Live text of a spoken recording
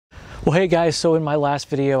Well, hey guys, so in my last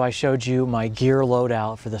video I showed you my gear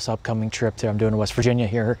loadout for this upcoming trip that I'm doing to West Virginia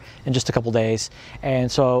here in just a couple days.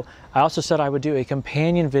 And so I also said I would do a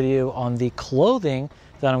companion video on the clothing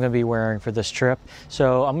that I'm going to be wearing for this trip.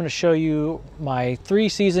 So I'm going to show you my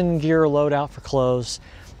 3-season gear loadout for clothes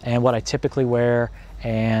and what I typically wear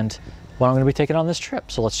and what I'm going to be taking on this trip.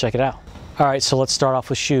 So let's check it out. All right, so let's start off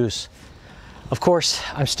with shoes. Of course,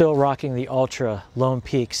 I'm still rocking the Ultra Lone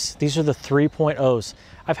Peaks. These are the 3.0s.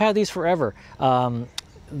 I've had these forever.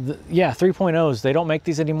 Yeah, 3.0s. They don't make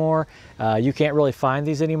these anymore. You can't really find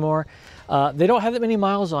these anymore. They don't have that many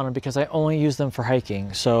miles on them because I only use them for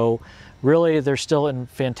hiking. So really, they're still in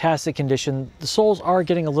fantastic condition. The soles are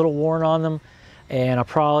getting a little worn on them, and I'm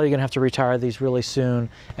probably gonna have to retire these really soon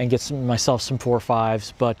and get myself some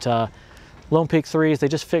 4.5s. But Lone Peak 3s, they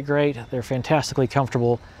just fit great. They're fantastically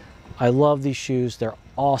comfortable. I love these shoes. They're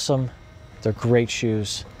awesome. They're great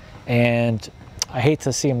shoes. And I hate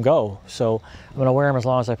to see them go. So I'm gonna wear them as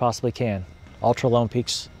long as I possibly can. Ultra Lone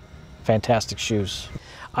Peaks, fantastic shoes.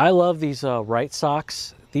 I love these Right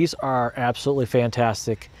socks. These are absolutely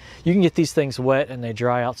fantastic. You can get these things wet and they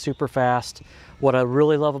dry out super fast. What I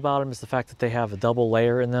really love about them is the fact that they have a double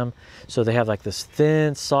layer in them. So they have like this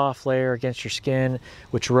thin, soft layer against your skin,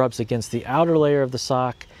 which rubs against the outer layer of the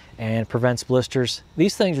sock and prevents blisters.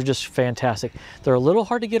 These things are just fantastic. They're a little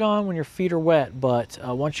hard to get on when your feet are wet, but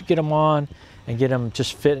once you get them on and get them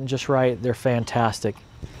just fitting just right, they're fantastic.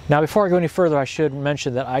 Now, before I go any further, I should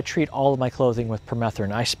mention that I treat all of my clothing with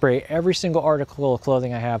permethrin. I spray every single article of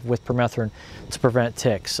clothing I have with permethrin to prevent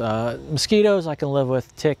ticks. Mosquitoes I can live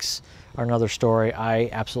with. Ticks are another story. I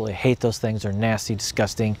absolutely hate those things. They're nasty,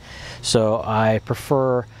 disgusting. So I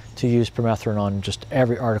prefer to use permethrin on just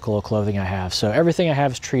every article of clothing I have. So everything I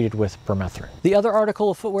have is treated with permethrin. The other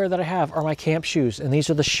article of footwear that I have are my camp shoes, and these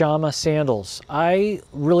are the Shama sandals. I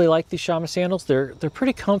really like these Shama sandals. They're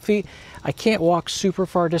pretty comfy. I can't walk super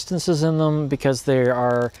far distances in them because they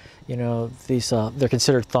are, you know, these they're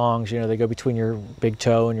considered thongs. You know, they go between your big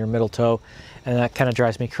toe and your middle toe, and that kind of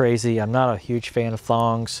drives me crazy. I'm not a huge fan of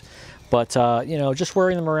thongs. But, you know, just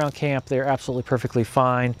wearing them around camp, they're absolutely perfectly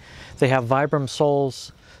fine. They have Vibram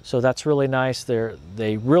soles, so that's really nice.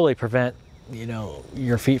 They really prevent, you know,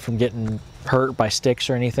 your feet from getting hurt by sticks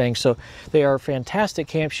or anything. So they are fantastic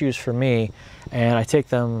camp shoes for me, and I take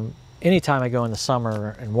them anytime I go in the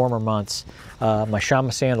summer and warmer months. My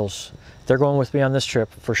Shama sandals, they're going with me on this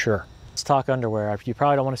trip for sure. Let's talk underwear. You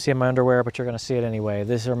probably don't want to see my underwear, but you're going to see it anyway.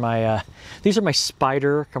 These are my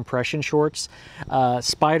Spider compression shorts.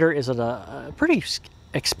 Spider is a pretty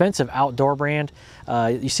expensive outdoor brand.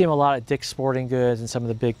 You see them a lot at Dick's Sporting Goods and some of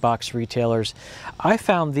the big box retailers. I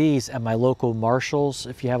found these at my local Marshalls.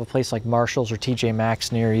 If you have a place like Marshalls or TJ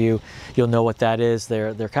Maxx near you, you'll know what that is.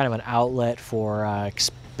 They're kind of an outlet for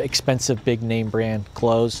expensive big name brand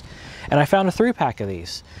clothes. And I found a 3-pack of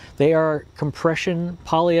these. They are compression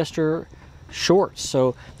polyester shorts,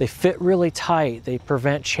 so they fit really tight. They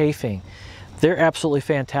prevent chafing. They're absolutely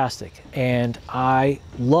fantastic, and I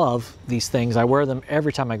love these things. I wear them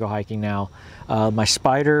every time I go hiking now. My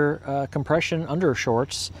Spider compression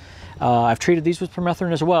undershorts, I've treated these with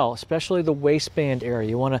permethrin as well, especially the waistband area.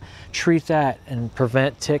 You want to treat that and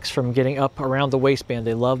prevent ticks from getting up around the waistband.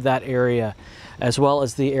 They love that area, as well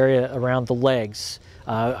as the area around the legs.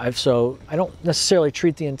 So I don't necessarily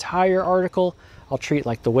treat the entire article. I'll treat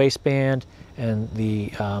like the waistband and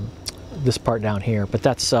the this part down here, but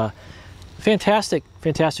that's fantastic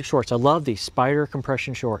shorts. I love these Spider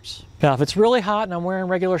compression shorts. Now, if it's really hot and I'm wearing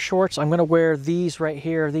regular shorts, I'm gonna wear these right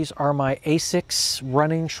here. These are my Asics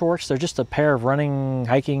running shorts. They're just a pair of running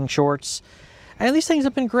hiking shorts. And these things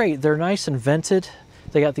have been great. They're nice and vented.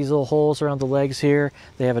 They got these little holes around the legs here.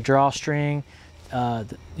 They have a drawstring,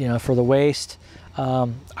 you know, for the waist.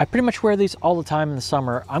 I pretty much wear these all the time in the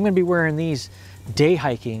summer. I'm gonna be wearing these day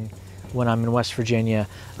hiking when I'm in West Virginia,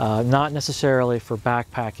 not necessarily for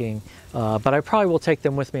backpacking, but I probably will take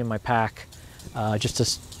them with me in my pack, just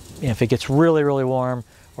to, you know, if it gets really, really warm,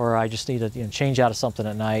 or I just need to, you know, change out of something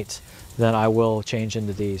at night, then I will change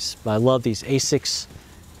into these. But I love these Asics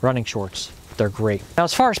running shorts. They're great. Now,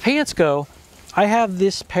 as far as pants go, I have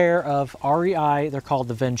this pair of REI. They're called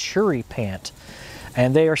the Venturi pant,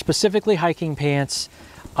 and they are specifically hiking pants.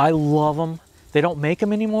 I love them. They don't make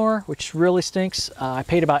them anymore, which really stinks. I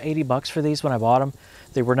paid about 80 bucks for these when I bought them.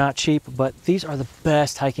 They were not cheap, but these are the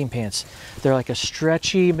best hiking pants. They're like a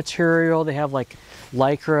stretchy material. They have like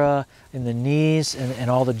Lycra in the knees and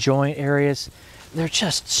all the joint areas. They're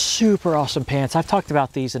just super awesome pants. I've talked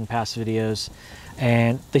about these in past videos,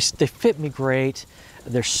 and they fit me great.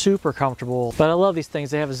 They're super comfortable, but I love these things.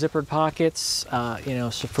 They have zippered pockets, you know,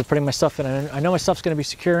 so for putting my stuff in. I know my stuff's going to be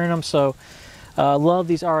secure in them, so Love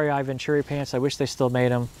these REI Venturi pants. I wish they still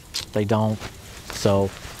made them. They don't. So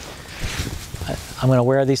I'm going to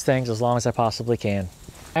wear these things as long as I possibly can.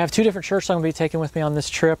 I have two different shirts I'm going to be taking with me on this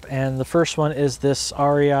trip, and the first one is this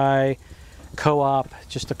REI Co-op,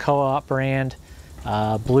 just a Co-op brand,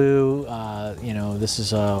 blue. You know, this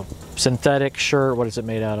is a synthetic shirt. What is it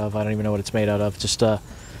made out of? I don't even know what it's made out of. Just a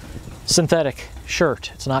synthetic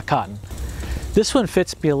shirt. It's not cotton. This one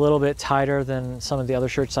fits me a little bit tighter than some of the other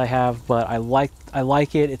shirts I have, but I like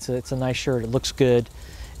it. It's a nice shirt. It looks good,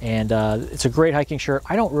 and it's a great hiking shirt.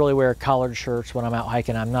 I don't really wear collared shirts when I'm out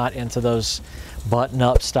hiking. I'm not into those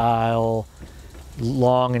button-up style,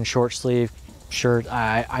 long and short sleeve shirt.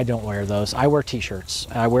 I don't wear those. I wear t-shirts.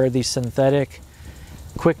 I wear these synthetic,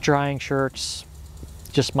 quick drying shirts.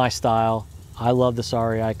 Just my style. I love this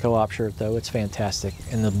REI Co-op shirt though. It's fantastic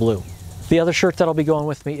in the blue. The other shirt that'll be going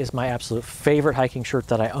with me is my absolute favorite hiking shirt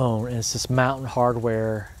that I own, and it's this Mountain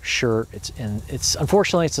Hardwear shirt. It's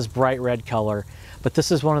unfortunately it's this bright red color, but this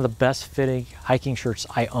is one of the best fitting hiking shirts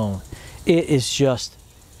I own. It is just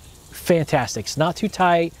fantastic. It's not too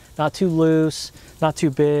tight, not too loose, not too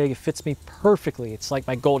big. It fits me perfectly. It's like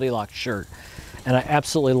my Goldilocks shirt, and I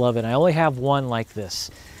absolutely love it. I only have one like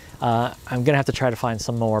this. I'm gonna have to try to find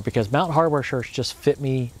some more because Mountain Hardwear shirts just fit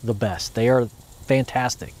me the best. They are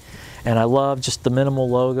fantastic. And I love just the minimal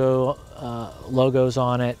logos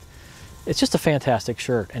on it. It's just a fantastic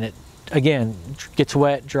shirt. And it, again, gets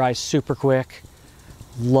wet, dries super quick.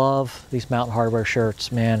 Love these Mountain Hardwear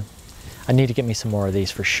shirts, man. I need to get me some more of these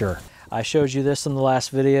for sure. I showed you this in the last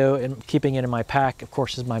video, and keeping it in my pack, of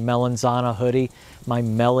course, is my Melanzana hoodie, my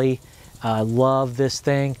Melly. I love this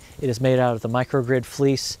thing. It is made out of the microgrid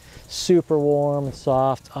fleece, super warm and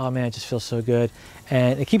soft. Oh man, it just feels so good.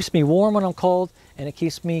 And it keeps me warm when I'm cold, and it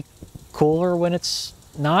keeps me cooler when it's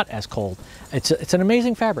not as cold. It's an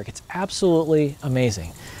amazing fabric. It's absolutely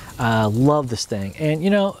amazing. Love this thing. And you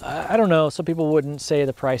know, I don't know, some people wouldn't say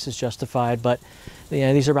the price is justified, but you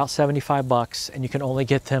know, these are about 75 bucks, and you can only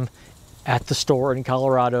get them at the store in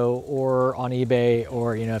Colorado or on eBay,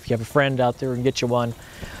 or you know, if you have a friend out there and get you one.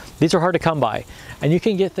 These are hard to come by, and you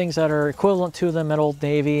can get things that are equivalent to them at Old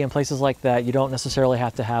Navy and places like that. You don't necessarily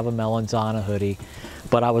have to have a Melanzana hoodie,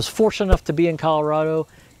 but I was fortunate enough to be in Colorado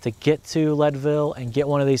to get to Leadville and get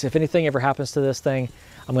one of these. If anything ever happens to this thing,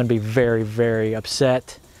 I'm going to be very, very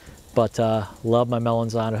upset, but love my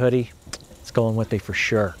Melanzana hoodie. It's going with me for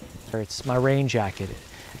sure. It's my rain jacket,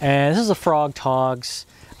 and this is a Frog Togs.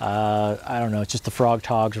 I don't know, it's just the Frog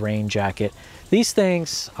Togs rain jacket. These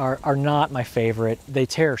things are not my favorite. They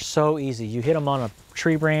tear so easy. You hit them on a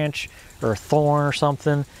tree branch or a thorn or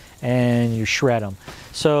something, and you shred them.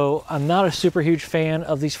 So I'm not a super huge fan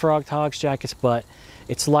of these Frog Togs jackets, but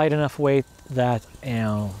it's light enough weight that, you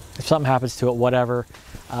know, if something happens to it, whatever,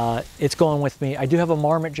 it's going with me. I do have a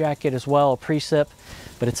Marmot jacket as well, a precip,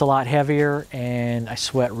 but it's a lot heavier, and I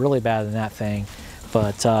sweat really bad in that thing.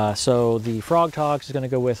 But so the Frog Togs is going to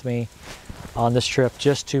go with me on this trip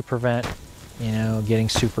just to prevent, you know, getting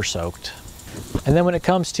super soaked. And then when it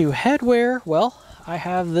comes to headwear, well, I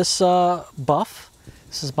have this buff.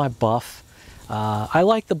 This is my buff. I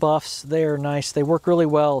like the buffs. They are nice. They work really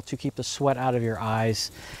well to keep the sweat out of your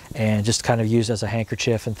eyes and just kind of use as a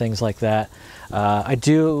handkerchief and things like that. I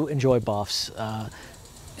do enjoy buffs.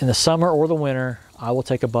 In the summer or the winter, I will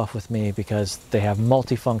take a buff with me because they have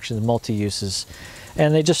multi-functions, multi-uses,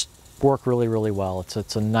 and they just work really, really well.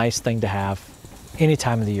 It's a nice thing to have any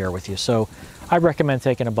time of the year with you. So I recommend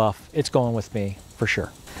taking a buff. It's going with me for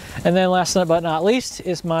sure. And then last but not least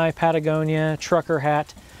is my Patagonia trucker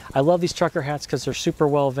hat. I love these trucker hats because they're super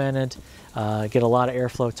well vented, get a lot of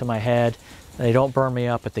airflow to my head. They don't burn me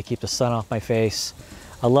up, but they keep the sun off my face.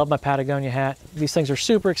 I love my Patagonia hat. These things are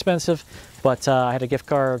super expensive, but I had a gift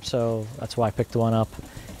card, so that's why I picked one up.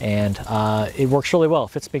 And it works really well. It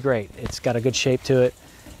fits me great. It's got a good shape to it.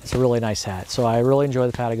 It's a really nice hat. So I really enjoy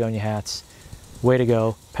the Patagonia hats. Way to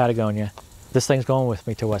go, Patagonia. This thing's going with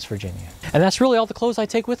me to West Virginia. And that's really all the clothes I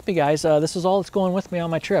take with me, guys. This is all that's going with me on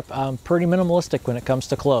my trip. I'm pretty minimalistic when it comes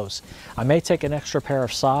to clothes. I may take an extra pair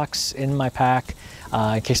of socks in my pack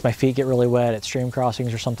in case my feet get really wet at stream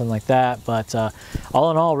crossings or something like that. But all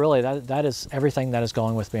in all, really, that is everything that is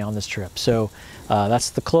going with me on this trip. So that's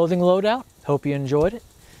the clothing loadout. Hope you enjoyed it.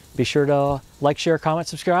 Be sure to like, share, comment,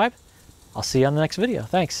 subscribe. I'll see you on the next video.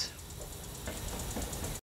 Thanks.